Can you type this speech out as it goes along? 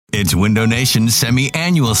It's Window Nation's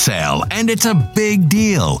semi-annual sale, and it's a big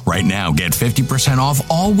deal. Right now, get 50% off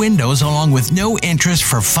all windows along with no interest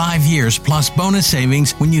for 5 years plus bonus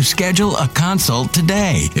savings when you schedule a consult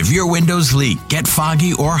today. If your windows leak, get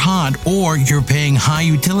foggy or hot, or you're paying high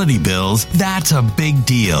utility bills, that's a big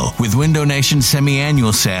deal. With Window Nation's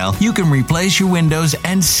semi-annual sale, you can replace your windows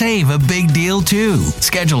and save a big deal too.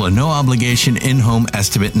 Schedule a no-obligation in-home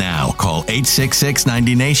estimate now. Call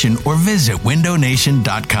 866-90NATION or visit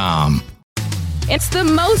windownation.com. It's the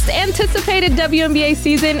most anticipated WNBA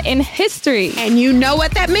season in history. And you know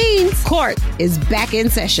what that means. Court is back in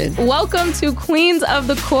session. Welcome to Queens of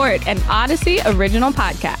the Court, an Odyssey original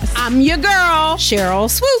podcast. I'm your girl, Cheryl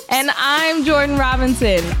Swoops. And I'm Jordan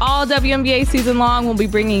Robinson. All WNBA season long, we'll be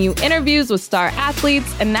bringing you interviews with star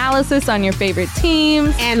athletes, analysis on your favorite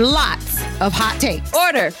teams, and lots of hot takes.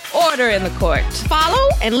 Order in the court. Follow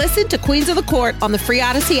and listen to Queens of the Court on the free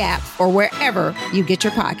Odyssey app or wherever you get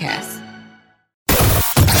your podcasts.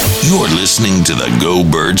 You're listening to the Go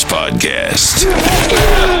Birds Podcast.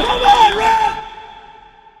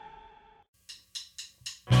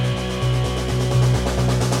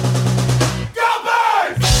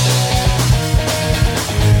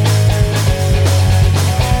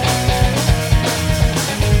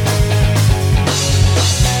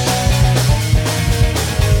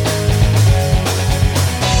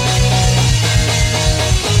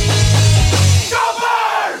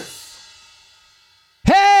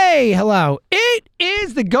 Hey, hello. It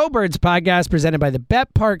is the Go Birds podcast presented by the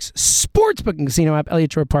betParx Sportsbook and Casino app.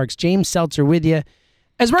 Elliot Shore-Parks, James Seltzer with you.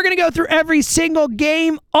 As we're going to go through every single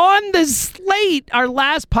game on the slate, our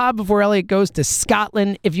last pod before Elliot goes to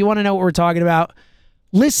Scotland. If you want to know what we're talking about,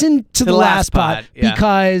 listen to the last pod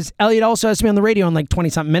because Elliot also has to be on the radio in like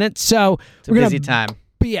 20-something minutes. So it's a busy time.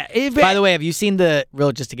 But yeah, by the way, have you seen the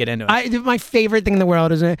real? Just to get into it, my favorite thing in the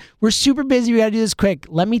world is we're super busy. We got to do this quick.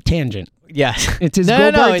 Let me tangent. Yes, it's as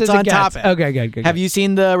no, it's on topic. Okay, good. Have you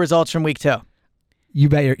seen the results from week 2? You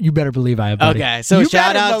better believe I have. Buddy. Okay, so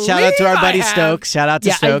shout out to our buddy Stokes. Shout out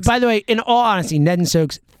to Stokes. By the way, in all honesty, Ned and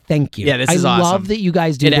Stokes, thank you. Yeah, this is awesome. I love that you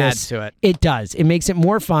guys do this. It adds to it. It does. It makes it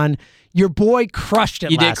more fun. Your boy crushed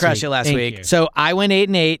it. You did crush it last week. So I went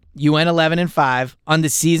 8-8. You went 11-5. On the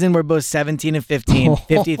season, we're both 17-15,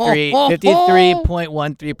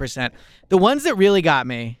 53.13%. The ones that really got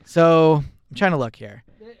me. So I'm trying to look here.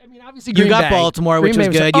 Obviously, you got Baltimore, which was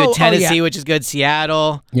good. You had Tennessee, which is good.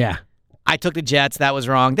 Seattle. Yeah. I took the Jets. That was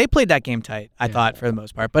wrong. They played that game tight, I thought, for the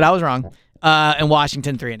most part. But I was wrong. And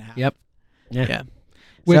Washington, 3.5. Yep. Yeah.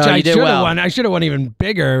 Which so I should have won. I should have won even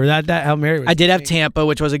bigger. That Hail Mary was I did have Tampa,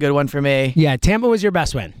 which was a good one for me. Yeah, Tampa was your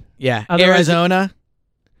best win. Yeah. Arizona,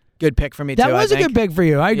 good pick for me, too, That was a good pick for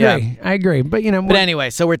you. I agree. Yeah. I agree. But, But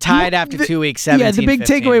anyway, so we're tied after 2 weeks, 17-15. Yeah, the big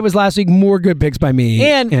takeaway was last week, more good picks by me.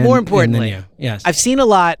 And more importantly, yes, I've seen a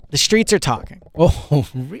lot. The streets are talking. Oh,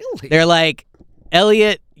 really? They're like,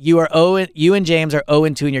 Elliot, you and James are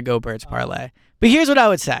 0-2 in your Go Birds parlay. But here's what I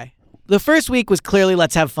would say. The first week was clearly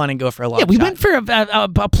let's have fun and go for a long shot. Yeah, we went for a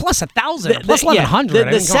plus 1,000, plus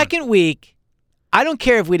 1,100. The second week, I don't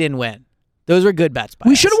care if we didn't win. Those were good bets by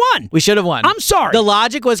We us. should have won. We should have won. I'm sorry. The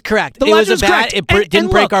logic was correct. The logic was correct. It didn't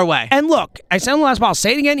break our way. And look, I said on the last ball, I'll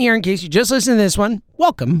say it again here in case you just listened to this one.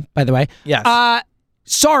 Welcome, by the way. Yes.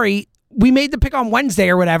 Sorry, we made the pick on Wednesday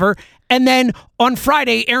or whatever, and then on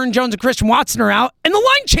Friday, Aaron Jones and Christian Watson are out, and the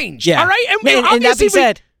line changed. Yeah. All right? And that being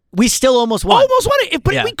said, we still almost won. Almost won it.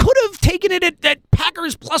 But we could have taken it at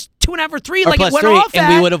Packers plus 2.5 or 3. Like plus it went 3, off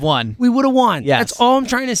and we would have won. We would have won. Yes. That's all I'm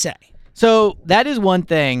trying to say. So that is one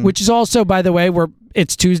thing. Which is also, by the way,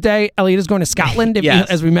 it's Tuesday. Elliot is going to Scotland,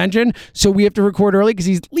 as we mentioned. So we have to record early because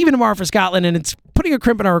he's leaving tomorrow for Scotland, and it's putting a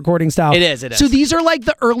crimp in our recording style. It is. So these are like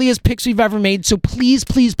the earliest picks we've ever made. So please,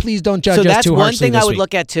 please, please don't judge us too harshly. So that's one thing I would week.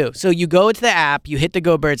 look at too. So you go to the app, you hit the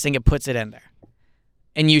Go Birds thing, it puts it in there.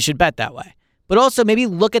 And you should bet that way. But also maybe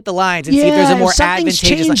look at the lines and see if there's a more advantageous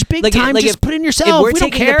changed big time, just put in yourself. If we're we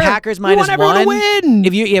taking don't care. the Packers we minus want everyone 1, to win.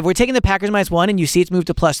 If we're taking the Packers minus 1 and you see it's moved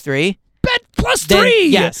to plus 3, bet plus then, 3.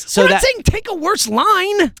 Yes. So we're not saying take a worse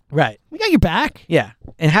line. Right. We got your back. Yeah.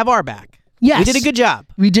 And have our back. Yes. We did a good job.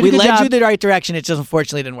 We led you the right direction. It just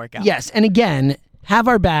unfortunately didn't work out. Yes. And again, have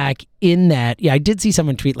our back in that. Yeah, I did see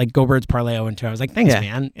someone tweet like Go Birds Parlay 0-2. I was like, thanks,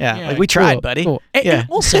 man. Yeah. Like, we tried, buddy. Cool. Yeah. And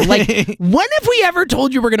also, like, when have we ever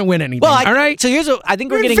told you we're going to win anything? Well, all right. So here's what I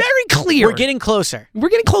think we're getting very clear. We're getting closer. We're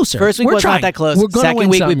getting closer. First week was not that close. Second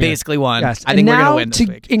week we basically won. Yes. I think we're going to win this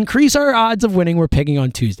week. To increase our odds of winning, we're picking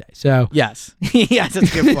on Tuesday. So yes, yes,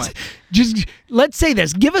 that's a good point. Just let's say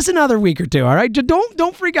this. Give us another week or two. All right. Just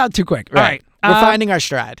don't freak out too quick. Right. All right. We're finding our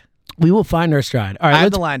stride. We will find our stride. All right. I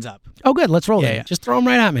have the lines up. Oh, good. Let's roll it. Yeah. Just throw them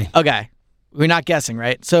right at me. Okay. We're not guessing,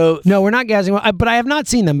 right? So No, we're not guessing, but I have not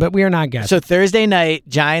seen them, but we are not guessing. So Thursday night,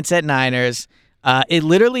 Giants at Niners. It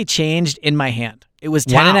literally changed in my hand. It was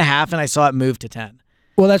 10.5, and I saw it move to 10.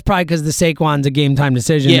 Well, that's probably because the Saquon's a game time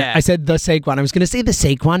decision. Yeah. I said the Saquon. I was going to say the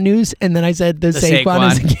Saquon news, and then I said the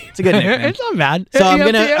Saquon is a game. It's a good nickname. It's not bad. So I'm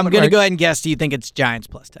gonna go ahead and guess. Do you think it's Giants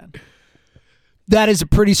plus 10? That is a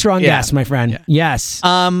pretty strong guess, my friend. Yeah. Yes.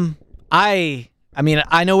 I mean,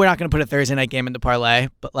 I know we're not going to put a Thursday night game in the parlay,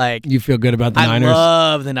 but like You feel good about the I Niners?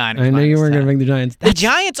 love the Niners. I know you minus weren't going 10. to make the Giants. The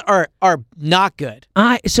Giants are not good.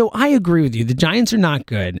 So I agree with you. The Giants are not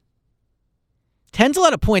good. 10's a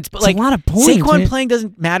lot of points, but It's like a lot of points, Saquon man. playing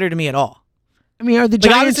doesn't matter to me at all. I mean, are the Like,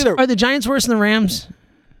 Giants obviously are the Giants worse than the Rams?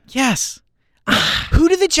 Yes. Who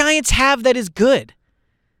do the Giants have that is good?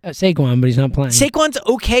 Saquon, but he's not playing. Saquon's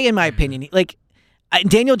okay in my opinion. Like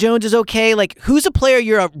Daniel Jones is okay. Like who's a player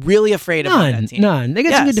you're really afraid of on that team? None. They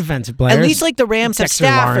got some Yes. good defensive players. At least like the Rams have Dexter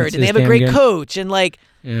Lawrence Stafford and is they have a damn great good. coach and like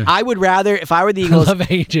Yeah. I would rather if I were the I Eagles. love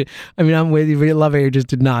how you just, I mean, I'm with you, but I love how you just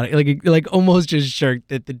did not like almost just shirked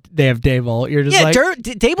that they have Dable. You're just Yeah, like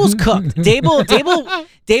Dable's cooked.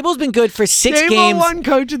 Dable's been good for 6 Dable games. won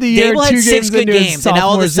coach of the year. Dable 2 had 6 games good into his games, and now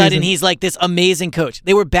all of sophomore a sudden season. he's like this amazing coach.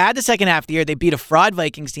 They were bad the second half of the year. They beat a fraud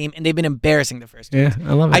Vikings team, and they've been embarrassing the first 2 Yeah,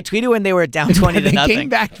 I love it. I tweeted when they were down 20 to they nothing. came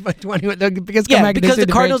back by 20 because Yeah, because the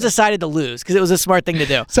Cardinals Cardinals decided to lose because it was a smart thing to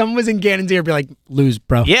do. Someone was in Gannon's ear, be like, "Lose,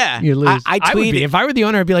 bro. Yeah. you lose." I would be tweeted- if I were the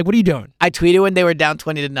owner. I'd be like, "What are you doing?" I tweeted when they were down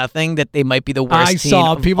 20 to nothing that they might be the worst I team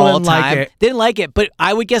saw of people all didn't like time. it. Didn't like it, but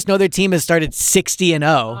I would guess no other team has started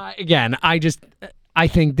 60-0. Again, I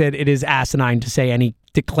think that it is asinine to say any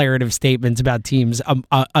declarative statements about teams.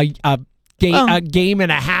 A game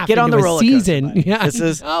and a half Get on into the a roller coaster, season. buddy. Yeah, This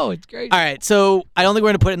is- it's great. All right, so I don't think we're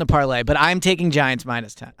going to put it in the parlay, but I'm taking Giants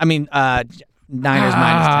minus 10. I mean, Niners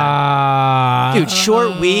minus 10. Dude,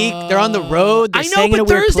 short week. They're on the road. They're I know, staying in a but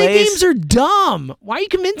weird Thursday place. games are dumb. Why are you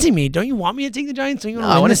convincing me? Don't you want me to take the Giants? Don't you No,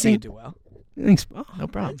 I want to this see you thing? do well. Thanks. Oh, No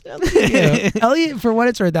problem. yeah. Elliot, for what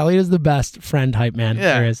it's worth, Elliot is the best friend hype man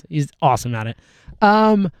there is. He's awesome at it.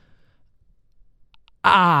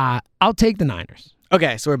 I'll take the Niners.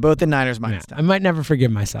 Okay, so we're both in Niners minus 10. I might never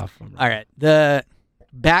forgive myself. All right, the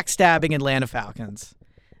backstabbing Atlanta Falcons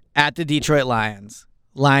at the Detroit Lions.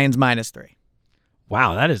 Lions minus 3.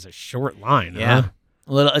 Wow, that is a short line. Yeah,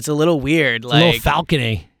 Huh? It's a little weird. A Like little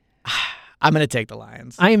falcony. I'm gonna take the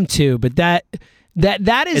Lions. I am too, but that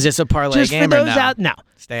is Is this a parlay just game for or those no? out? No,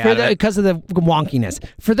 Stay out of it. because of the wonkiness.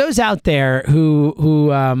 For those out there who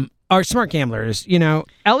are smart gamblers,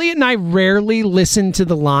 Elliot and I rarely listen to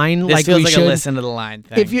the line This like feels we like should. a listen to the line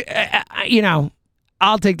thing. If you,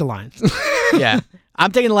 I'll take the Lions. Yeah,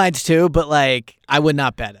 I'm taking the Lions too, but like I would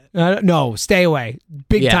not bet it. No, stay away.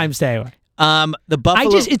 Big Yeah. time, stay away. The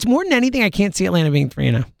Buffalo. It's more than anything. I can't see Atlanta being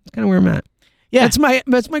 3-0. It's kind of where I'm at. Yeah.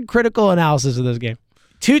 that's my critical analysis of this game.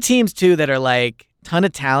 2 teams too that are like ton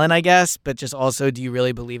of talent, I guess, but just also, do you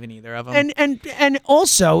really believe in either of them? And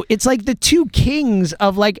also, it's like the 2 kings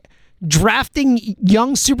of like drafting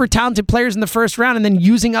young, super talented players in the first round and then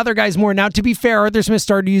using other guys more. Now, to be fair, Arthur Smith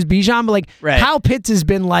started to use Bijan, but like Right. Kyle Pitts has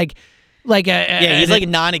been like he's like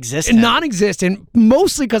non-existent. non-existent,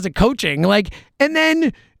 mostly because of coaching. Like, and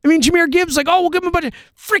then. I mean, Jahmyr Gibbs, like, we'll give him a bunch of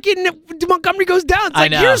freaking Montgomery goes down. It's I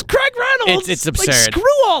like, know. here's Craig Reynolds. It's Like, absurd. screw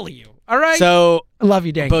all of you. All right? So I love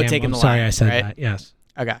you, Dan both Campbell. taking the I'm sorry Lions, I said right? that. Yes.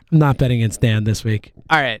 okay, I'm not betting against Dan this week.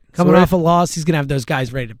 all right. Coming so we're off a loss, he's going to have those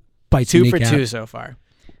guys ready to bite 2 some for kneecap. 2 so far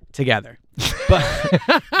together.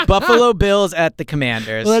 Buffalo Bills at the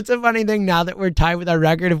Commanders. Well, that's a funny thing now that we're tied with our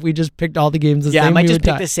record. If we just picked all the games the Yeah, I same, might we just would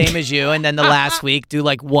pick tie. the same as you, and then the last week do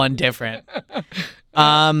like one different.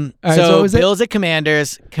 right, so So what was it? Bills at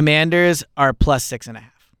Commanders. Commanders are plus 6.5.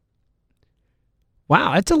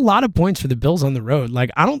 Wow, that's a lot of points for the Bills on the road.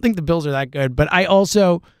 Like, I don't think the Bills are that good, but I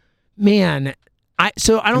also, man, I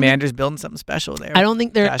don't think Commanders building something special there. I don't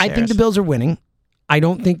think they're. Josh I think Harris. the Bills are winning. I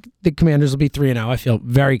don't think the Commanders will be 3-0. I feel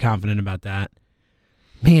very confident about that.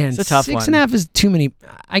 Man, It's a tough 6.5 is too many.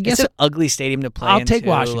 I guess It's an ugly stadium to play I'll into. take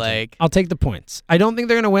Washington. Like, I'll take the points. I don't think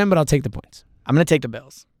they're going to win, but I'll take the points. I'm going to take the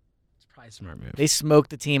Bills. It's probably a smart move. They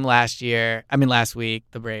smoked the team last week,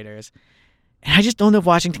 the Raiders. And I just don't know if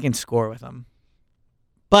Washington can score with them.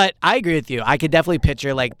 But I agree with you. I could definitely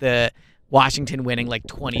picture like the Washington winning like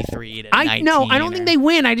 23 to 19. No, I don't think they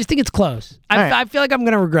win. I just think it's close. All right. I feel like I'm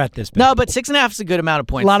going to regret this. No, but 6.5 is a good amount of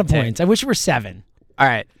points. a lot of to take. points. I wish it were 7. All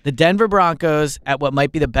right. The Denver Broncos at what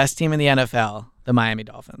might be the best team in the NFL, the Miami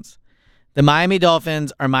Dolphins. The Miami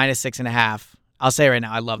Dolphins are minus 6.5. I'll say right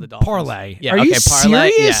now, I love the Dolphins. Parlay. Yeah, Are okay, you parlay.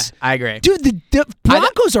 serious? Yeah, I agree. Dude, the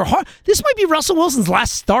Broncos are hard. This might be Russell Wilson's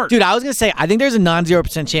last start. Dude, I was going to say, I think there's a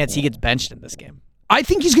non-0% chance he gets benched in this game. I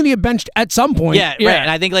think he's going to get benched at some point. Yeah, right. And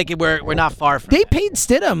I think like we're not far from. They paid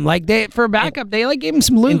Stidham for a backup. They like gave him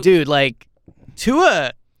some loot. And dude, like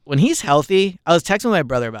Tua, when he's healthy, I was texting my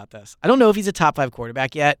brother about this. I don't know if he's a top 5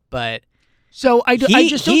 quarterback yet, but so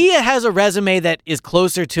he has a resume that is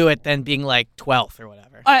closer to it than being like 12th or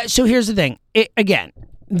whatever. So here's the thing. It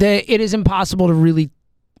is impossible to really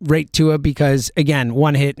rate Tua because again,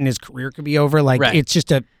 one hit and his career could be over. Like it's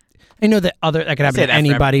just I know that that could happen to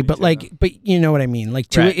anybody, but but you know what I mean. Like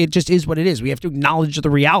Tua, it just is what it is. We have to acknowledge the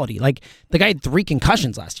reality. Like the guy had 3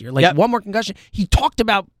 concussions last year. Like one more concussion. He talked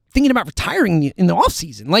about thinking about retiring in the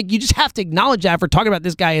offseason. Like you just have to acknowledge that for talking about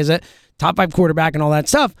this guy as a top 5 quarterback and all that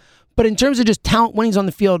stuff. But in terms of just talent when he's on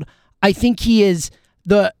the field, I think he is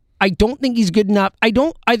I don't think he's good enough. I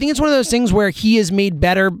think it's one of those things where he is made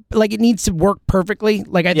better. Like it needs to work perfectly.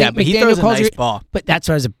 Like I think but he throws a nice ball. But that's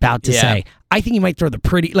what I was about to say. I think he might throw the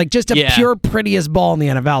pure prettiest ball in the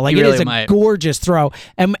NFL. Like it really is a gorgeous throw,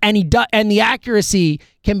 and the accuracy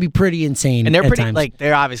can be pretty insane. And they're pretty times. Like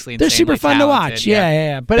they're obviously insane, they're super fun to watch.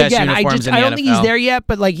 Yeah. But best again, I don't NFL. think he's there yet.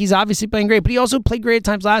 But like he's obviously playing great. But he also played great at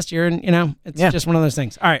times last year, and it's just one of those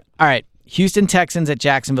things. All right. Houston Texans at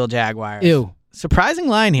Jacksonville Jaguars. Ew. Surprising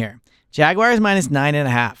line here. Jaguars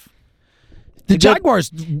 -9.5. The Jaguars.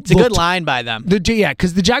 It's a good line by them.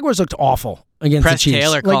 Because the Jaguars looked awful against Press the Chiefs.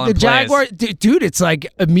 Taylor like the Jaguars, dude. It's like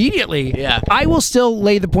immediately. Yeah. I will still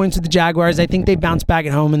lay the points with the Jaguars. I think they bounce back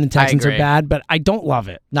at home, and the Texans are bad, but I don't love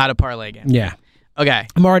it. Not a parlay game. Yeah. Okay.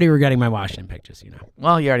 I'm already regretting my Washington pick, just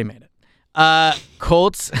Well, you already made it.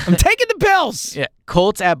 Colts. I'm taking the Bills. Yeah.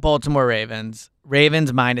 Colts at Baltimore Ravens.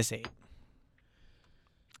 Ravens -8.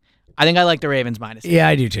 I think I like the Ravens -8. Yeah,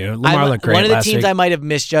 I do too. Lamar looked great. One of the last teams week. I might have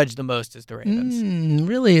misjudged the most is the Ravens.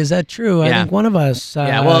 Really? Is that true? I think one of us.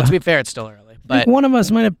 Well, to be fair, it's still early. But one of us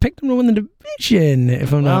might have picked them to win the division,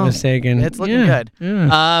 if I'm not mistaken. It's looking good.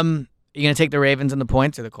 Yeah. You gonna take the Ravens and the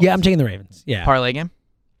points or the Colts? Yeah, I'm taking the Ravens. Yeah. Parlay game?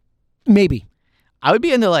 Maybe. I would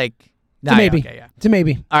be into like. It's a maybe. Okay, yeah. It's a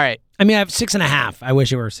maybe. All right. I mean, I have 6.5. I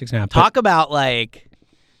wish it were 6.5. Talk about like.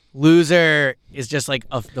 Loser is just like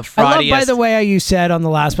the fraudiest. I love, by the way, how you said on the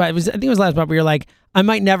last pod. I think it was last pod where you're like, I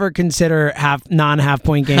might never consider non-half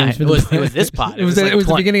point games. It was this pod. It was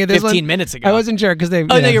the beginning of this 15 minutes ago. I wasn't sure because they.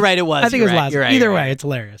 Oh no, you're right. It was. I think it was last. You're right. Either way, it's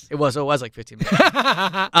hilarious. It was like 15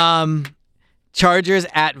 minutes. Chargers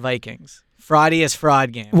at Vikings. Fraudiest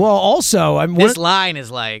fraud game. Well, also, this line is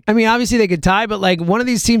like. I mean, obviously they could tie, but like one of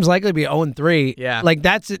these teams likely to be 0-3. Yeah, like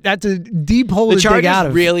that's a deep hole to dig out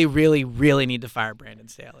of. The Chargers really need to fire Brandon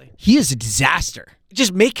Staley. He is a disaster.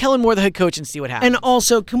 Just make Kellen Moore the head coach and see what happens. And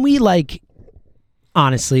also, can we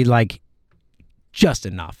honestly, just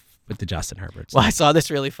enough with the Justin Herbert stuff? Well, I saw this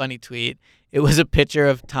really funny tweet. It was a picture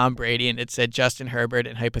of Tom Brady, and it said Justin Herbert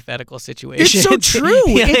in hypothetical situations. It's so true.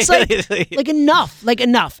 It's like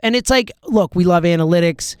enough. And it's like, look, we love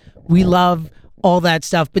analytics. We love all that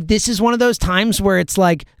stuff. But this is one of those times where it's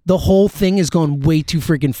like the whole thing is going way too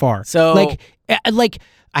freaking far. So,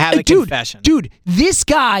 I have a confession. Dude, this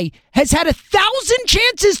guy has had 1,000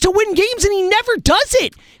 chances to win games and he never does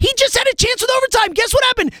it. He just had a chance with overtime. Guess what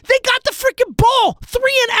happened? They got the freaking ball. 3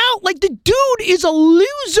 and out. Like, the dude is a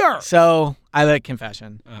loser. So, I have a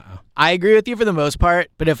confession. I agree with you for the most part,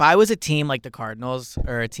 but if I was a team like the Cardinals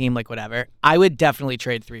or a team like whatever, I would definitely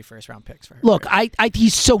trade 3 first-round picks for him. Look,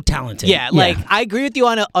 he's so talented. Yeah, I agree with you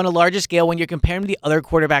on a larger scale when you're comparing to the other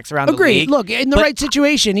quarterbacks around the league. Look, in the right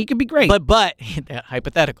situation, he could be great. But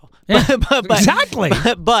hypothetical. Yeah, exactly.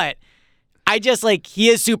 But I just he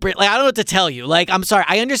is super. I don't know what to tell you. I'm sorry.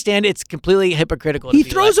 I understand it's completely hypocritical. He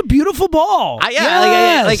throws a beautiful ball.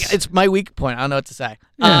 It's my weak point. I don't know what to say.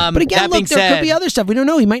 Yeah. But again, look, there could be other stuff we don't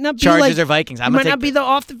know. He might not be Chargers or Vikings. He might not be the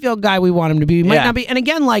off the field guy we want him to be. He might not be. And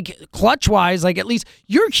again, clutch wise, at least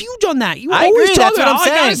you're huge on that. You always agree. talk That's what I'm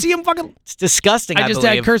saying. I gotta see him fucking. It's disgusting. I just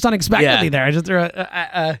cursed unexpectedly there. I just threw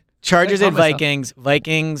Chargers and Vikings.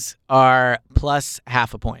 Vikings are plus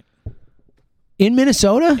half a point in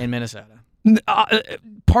Minnesota.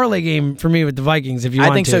 Parlay game for me with the Vikings if you want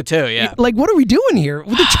to. I think so too, yeah. What are we doing here?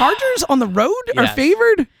 The Chargers on the road are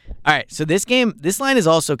favored? All right, so this line is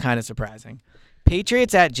also kind of surprising.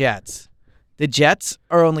 Patriots at Jets. The Jets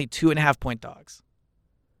are only 2.5 point dogs.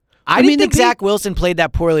 I didn't think Zach Wilson played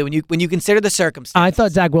that poorly when you consider the circumstances. I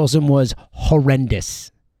thought Zach Wilson was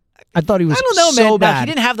horrendous. I thought he was man. bad. No, he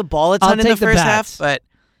didn't have the ball a ton in the first half, but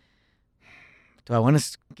do I want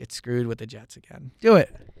to get screwed with the Jets again? Do it.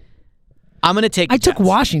 I'm going to take the Jets. Took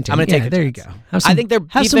Washington. I'm going to take the there Jets. You go. I think their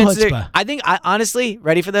defense. I think, honestly,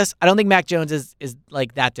 ready for this? I don't think Mac Jones is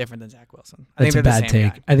that different than Zach Wilson. That's a bad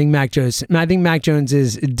take. Guy. I think Mac Jones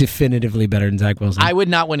is definitively better than Zach Wilson. I would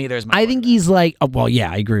not win either as my I think he's I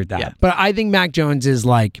agree with that. Yeah. But I think Mac Jones is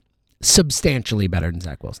substantially better than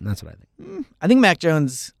Zach Wilson. That's what I think. I think Mac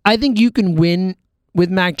Jones. I think you can win with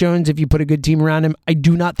Mac Jones if you put a good team around him. I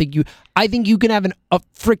do not think you. I think you can have a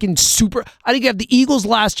freaking super. I think you have the Eagles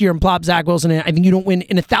last year and plop Zach Wilson in. I think you don't win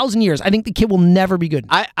in 1,000 years. I think the kid will never be good.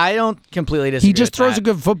 I don't completely disagree. He just with throws that. a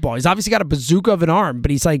good football. He's obviously got a bazooka of an arm,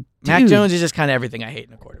 but he's like, Mac dude, Jones is just kind of everything I hate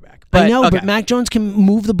in a quarterback. But, I know, okay. but Mac Jones can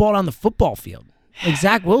move the ball down the football field. Like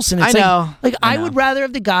Zach Wilson. It's I know. Like I would rather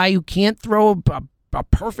have the guy who can't throw a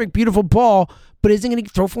perfect, beautiful ball, but isn't going to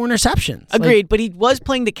throw 4 interceptions. Agreed, but he was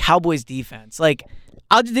playing the Cowboys defense. Like,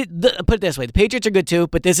 I'll put it this way: the Patriots are good too,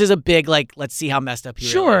 but this is a big let's see how messed up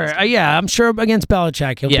he really is. Sure, yeah, I'm sure against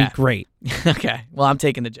Belichick he'll be great. Okay, well, I'm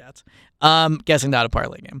taking the Jets. Guessing not a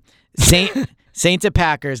parlay game. Saints at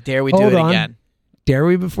Packers. Dare we do it again? Dare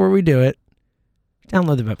we before we do it?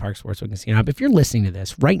 Download the betParx Sportsbook Casino app. If you're listening to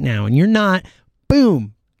this right now and you're not,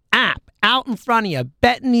 boom, app out in front of you,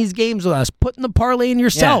 betting these games with us, putting the parlay in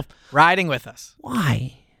yourself. Yeah, riding with us.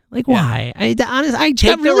 Why? Why? I honestly,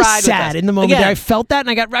 Take got the really ride sad with us. in the moment. Again, I felt that,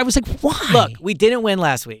 and I was like, why? Look, we didn't win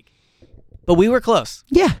last week, but we were close.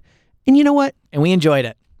 Yeah. And you know what? And we enjoyed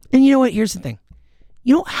it. And you know what? Here's the thing.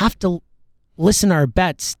 You don't have to listen to our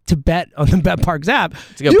bets to bet on the betParx app.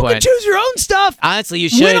 That's a good you point. can choose your own stuff. Honestly, you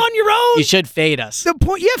should. Win on your own. You should fade us. The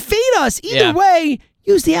point, fade us. Either way,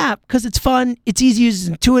 use the app because it's fun. It's easy to use. It's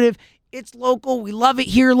intuitive. It's local. We love it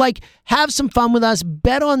here. Have some fun with us.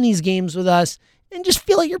 Bet on these games with us. And just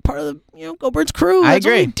feel like you're part of the Go Birds crew. That's I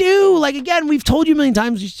agree. What we do. Again, we've told you a million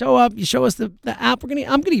times. You show up. You show us the app. I'm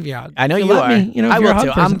gonna give you a hug. I know If you let are. Me, if I you're a will hug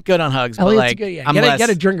too. person. I'm good on hugs, but Elliot's good. Yeah. I'm Get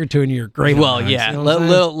a drink or two, and you're great. Well, on hugs, yeah, you know what I'm saying?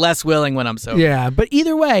 little less willing when I'm sober. Yeah, but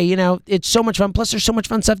either way, it's so much fun. Plus, there's so much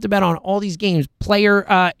fun stuff to bet on. All these games,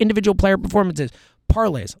 individual player performances,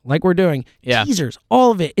 parlays, like we're doing, teasers,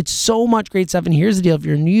 all of it. It's so much great stuff. And here's the deal: if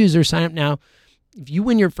you're a new user, sign up now. If you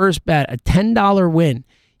win your first bet, a $10 win,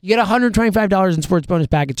 you get $125 in sports bonus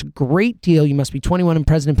back. It's a great deal. You must be 21 and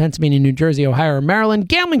present in Pennsylvania, New Jersey, Ohio, or Maryland.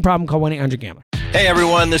 Gambling problem? Call 1-800-GAMBLER. Hey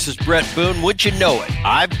everyone, this is Brett Boone. Would you know it?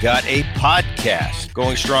 I've got a podcast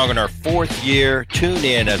going strong in our 4th year. Tune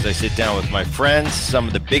in as I sit down with my friends, some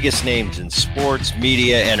of the biggest names in sports,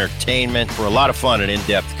 media, entertainment, for a lot of fun and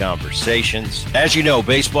in-depth conversations. As you know,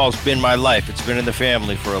 baseball's been my life. It's been in the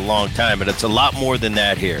family for a long time, but it's a lot more than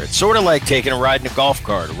that here. It's sort of like taking a ride in a golf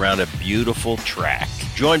cart around a beautiful track.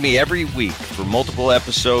 Join me every week for multiple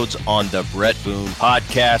episodes on the Brett Boone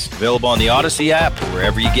Podcast, available on the Odyssey app or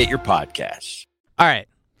wherever you get your podcasts. All right.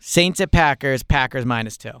 Saints at Packers. Packers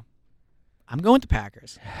 -2. I'm going to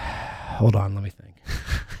Packers. Hold on, let me think.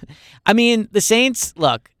 I mean, the Saints,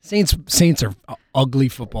 look. Saints are an ugly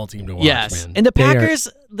football team to watch, Yes. man. And the Packers,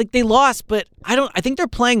 they lost, but I think they're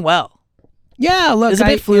playing well. Yeah, look. It's a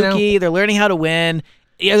bit fluky. They're learning how to win.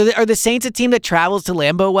 Are the Saints a team that travels to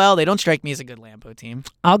Lambeau well? They don't strike me as a good Lambeau team.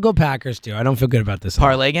 I'll go Packers too. I don't feel good about this.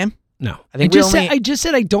 Parlay game? No. I just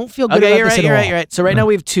said I don't feel good okay, about this at all. You're right. So right now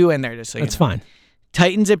we have 2 in there, just so you know. That's fine.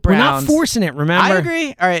 Titans at We're Browns. not forcing it, remember? I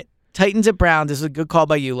agree. All right. Titans at Browns. This is a good call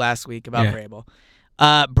by you last week about Vrabel.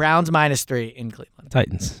 Browns -3 in Cleveland.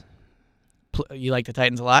 Titans. You like the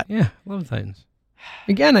Titans a lot? Yeah, I love the Titans.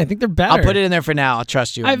 Again, I think they're better. I'll put it in there for now. I'll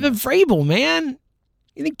trust you. I've been Vrabel, man.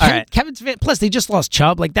 You think Kevin's plus they just lost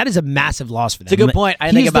Chubb. That is a massive loss for them. It's a good point. I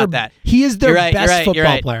didn't think about that. He is their best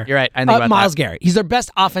football player. You're right. I didn't think about Myles that. Garrett. He's their best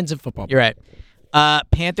offensive football player. You're right.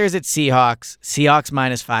 Panthers at Seahawks. Seahawks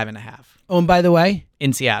 -5.5. Oh, and by the way,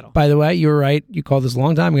 in Seattle. By the way, you were right. You called this a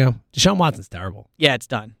long time ago. Deshaun Watson's terrible. Yeah, it's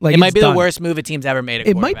done. It might be the worst move a team's ever made at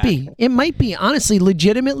quarterback. It might be. Honestly,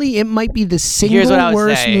 legitimately, it might be the single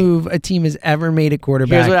worst move a team has ever made at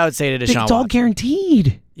quarterback. Here's what I would say to Deshaun Watson. It's all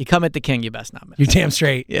guaranteed. You come at the king, you best not miss. You're damn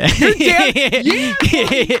straight. Yeah. You're damn. You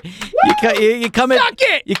come at. Suck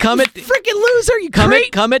it. You come at. Freaking loser. You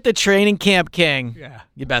come at the training camp king. Yeah.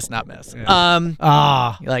 You best not miss.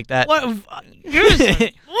 Yeah. You like that? What? All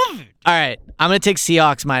right. I'm gonna take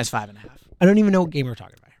Seahawks -5.5. I don't even know what game we're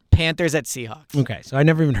talking about. Panthers at Seahawks. Okay, so I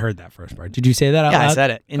never even heard that first part. Did you say that out loud? Yeah, I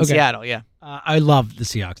said it in Seattle. Yeah. I love the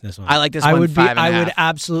Seahawks in this one. I like this one. 5.5. I would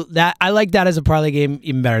absolutely that. I like that as a parlay game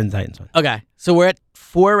even better than the Titans one. Okay, so we're at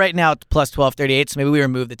 4 right now, plus 12.38. So maybe we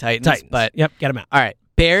remove the Titans. But yep, get them out. All right,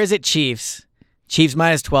 Bears at Chiefs. Chiefs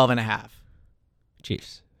 -12.5.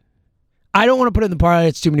 Chiefs. I don't want to put it in the parlay.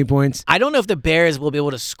 It's too many points. I don't know if the Bears will be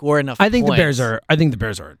able to score enough. I think points. I think the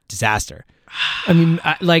Bears are a disaster. I mean,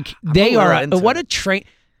 they are. What a train!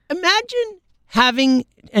 Imagine having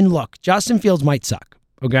and look, Justin Fields might suck.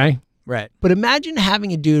 Okay, right. But imagine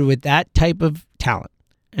having a dude with that type of talent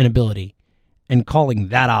and ability, and calling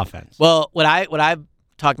that offense. Well, what I've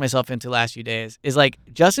talked myself into the last few days is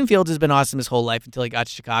Justin Fields has been awesome his whole life until he got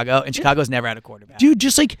to Chicago, and Chicago's never had a quarterback. Dude,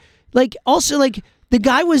 just also The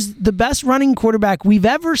guy was the best running quarterback we've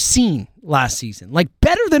ever seen last season. Like,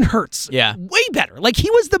 better than Hurts. Yeah. Way better. Like, he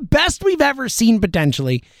was the best we've ever seen,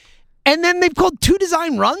 potentially. And then they've called 2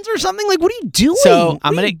 design runs or something. Like, what are you doing? So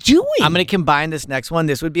what are you doing? I'm gonna combine this next one.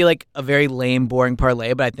 This would be like a very lame, boring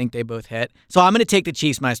parlay, but I think they both hit. So I'm gonna take the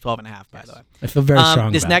Chiefs minus 12.5. By the way, I feel very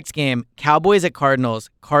strong. This about next game, Cowboys at Cardinals.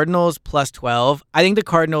 Cardinals plus 12. I think the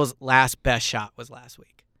Cardinals' last best shot was last week.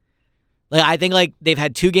 Like, I think they've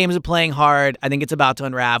had 2 games of playing hard. I think it's about to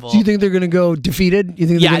unravel. Do you think they're going to go defeated? You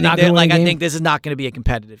think yeah, they're not going to win a game? I think this is not going to be a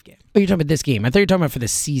competitive game. Oh, you're talking about this game. I thought you were talking about for the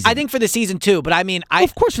season. I think for the season too, but I mean,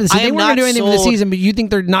 of course for the season. They weren't going to do anything for the season, but you think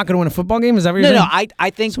they're not going to win a football game? Is that what you're saying? No,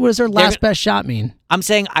 I think. So what does their last best shot mean? I'm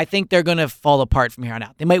saying I think they're going to fall apart from here on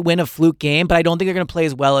out. They might win a fluke game, but I don't think they're going to play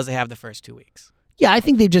as well as they have the first 2 weeks. Yeah, I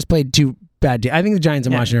think they've just played 2 bad teams. I think the Giants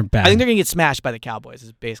and Washington are bad. I think they're going to get smashed by the Cowboys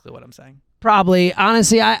is basically what I'm saying. Probably.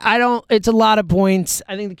 Honestly, I don't. It's a lot of points.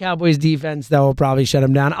 I think the Cowboys defense, though, will probably shut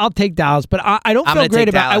them down. I'll take Dallas, but I don't feel great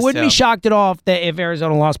about it. I wouldn't be shocked at all if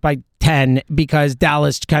Arizona lost by 10 because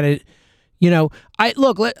Dallas kind of, I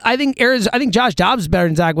think Josh Dobbs is better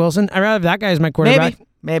than Zach Wilson. I'd rather have that guy as my quarterback.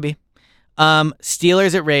 Maybe.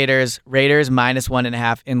 Steelers at Raiders. Raiders minus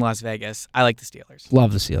 1.5 in Las Vegas. I like the Steelers.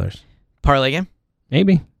 Love the Steelers. Parlay game?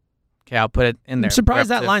 Maybe. Okay, I'll put it in there. I'm surprised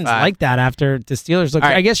that line's like that after the Steelers look.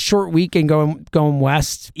 Right. I guess short week and going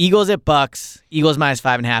west. Eagles at Bucks. Eagles minus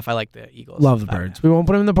 5.5. I like the Eagles. Love the Birds. We won't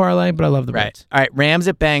put them in the parlay, but I love the Birds. All right, Rams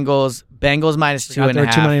at Bengals. Bengals minus 2.5. There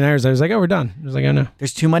were 2 Monday nighters. I was like, oh, we're done. I was like, oh no.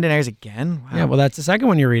 There's 2 Monday nighters again? Wow. Yeah, well, that's the second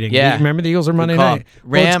one you're reading. Yeah. Remember the Eagles are Monday night.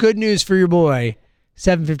 Well, it's good news for your boy.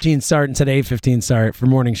 7:15 start instead of 8:15 start for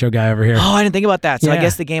morning show guy over here. Oh, I didn't think about that. So I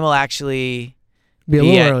guess the game will actually be a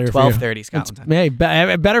little earlier. 12:30 Scotland time. Hey,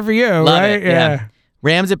 better for you, Love right? It, yeah.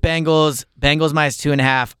 Rams at Bengals. Bengals minus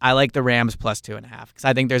 2.5. I like the Rams plus 2.5 because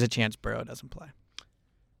I think there's a chance Burrow doesn't play,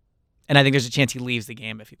 and I think there's a chance he leaves the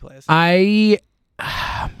game if he plays. Man,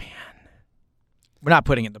 we're not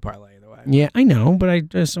putting it in the parlay either way. Yeah, I know, but I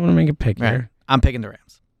just want to make a pick right. here. I'm picking the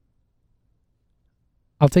Rams.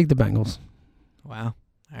 I'll take the Bengals. Wow.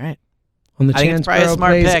 All right. On the chance Burrow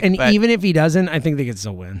plays, pick, and even if he doesn't, I think they could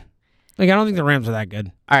still win. Like, I don't think the Rams are that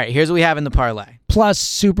good. All right, here's what we have in the parlay. Plus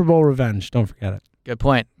Super Bowl revenge. Don't forget it. Good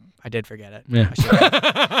point. I did forget it.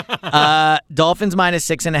 Yeah. Dolphins minus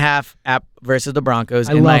 6.5 versus the Broncos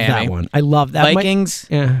in Miami. I love that one. I love that. Vikings.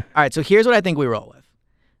 Yeah. All right, so here's what I think we roll with.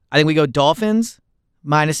 I think we go Dolphins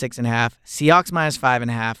minus 6.5, Seahawks minus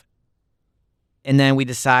 5.5, and then we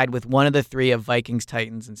decide with one of the 3 of Vikings,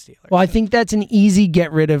 Titans, and Steelers. Well, I think that's an easy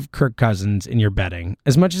get rid of Kirk Cousins in your betting.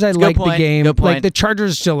 As much as I like the game, like the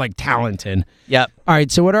Chargers are still like talented. Yep. All right,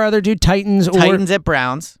 so what are other 2? Titans at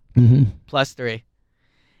Browns, plus 3.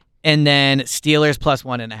 And then Steelers plus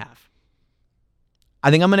 1.5. I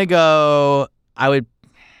think I'm going to go,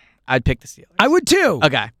 I'd pick the Steelers. I would too.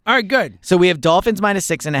 Okay. All right, good. So we have Dolphins minus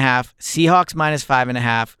 6.5, Seahawks minus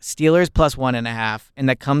 5.5, Steelers plus 1.5, and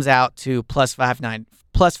that comes out to plus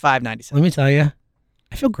 5.97. Let me tell you,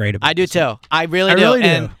 I feel great about it. I do too. I really do. Really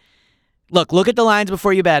and look at the lines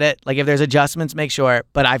before you bet it. Like if there's adjustments, make sure.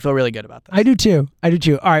 But I feel really good about this. I do too.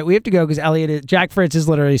 All right, we have to go because Jack Fritz is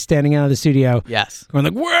literally standing out of the studio. Yes. Going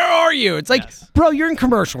like, where are you? It's like, bro, you're in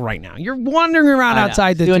commercial right now. You're wandering around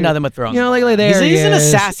outside the doing nothing but throwing. Like there he's in a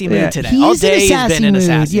sassy mood today. All day he's been in a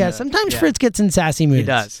sassy mood. Yeah, sometimes Fritz gets in sassy moods. He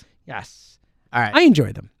does. Yes. All right. I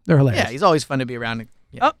enjoy them. They're hilarious. Yeah, he's always fun to be around.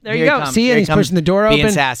 Yeah. Oh, there you go. See, and he's pushing the door being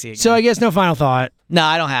open. Sassy again. So I guess no final thought. No,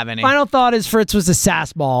 I don't have any. Final thought is Fritz was a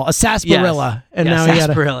sarsaparilla, a sarsaparilla, and now he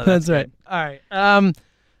sarsaparilla. That's right. All right. I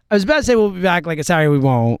was about to say we'll be back. Like, sorry, we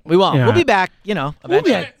won't. We won't. Yeah. We'll be back. Eventually. We'll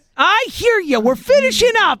be back. I hear you. We're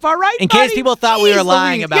finishing up. All right. In case people thought we were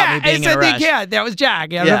lying about me being in a rush. Yeah, that was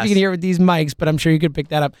Jack. I don't know if you can hear it with these mics, but I'm sure you could pick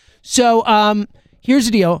that up. So, here's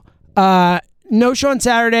the deal. No show on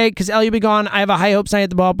Saturday because Ellie will be gone. I have a high hopes night at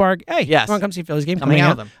the ballpark. Hey, yes. Come on, come see Phillies game. Coming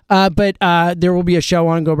out with them. But there will be a show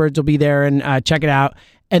on. Go Birds will be there and check it out.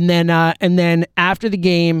 And then after the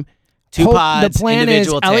game, Two pods. The plan is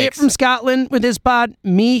takes. Elliot from Scotland with his pod,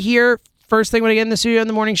 me here first thing when I get in the studio in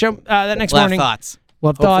the morning show that next morning. Thoughts. We'll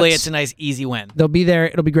have Hopefully thoughts. it's a nice easy win. They'll be there.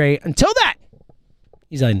 It'll be great. Until that,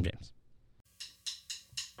 he's Elliot James.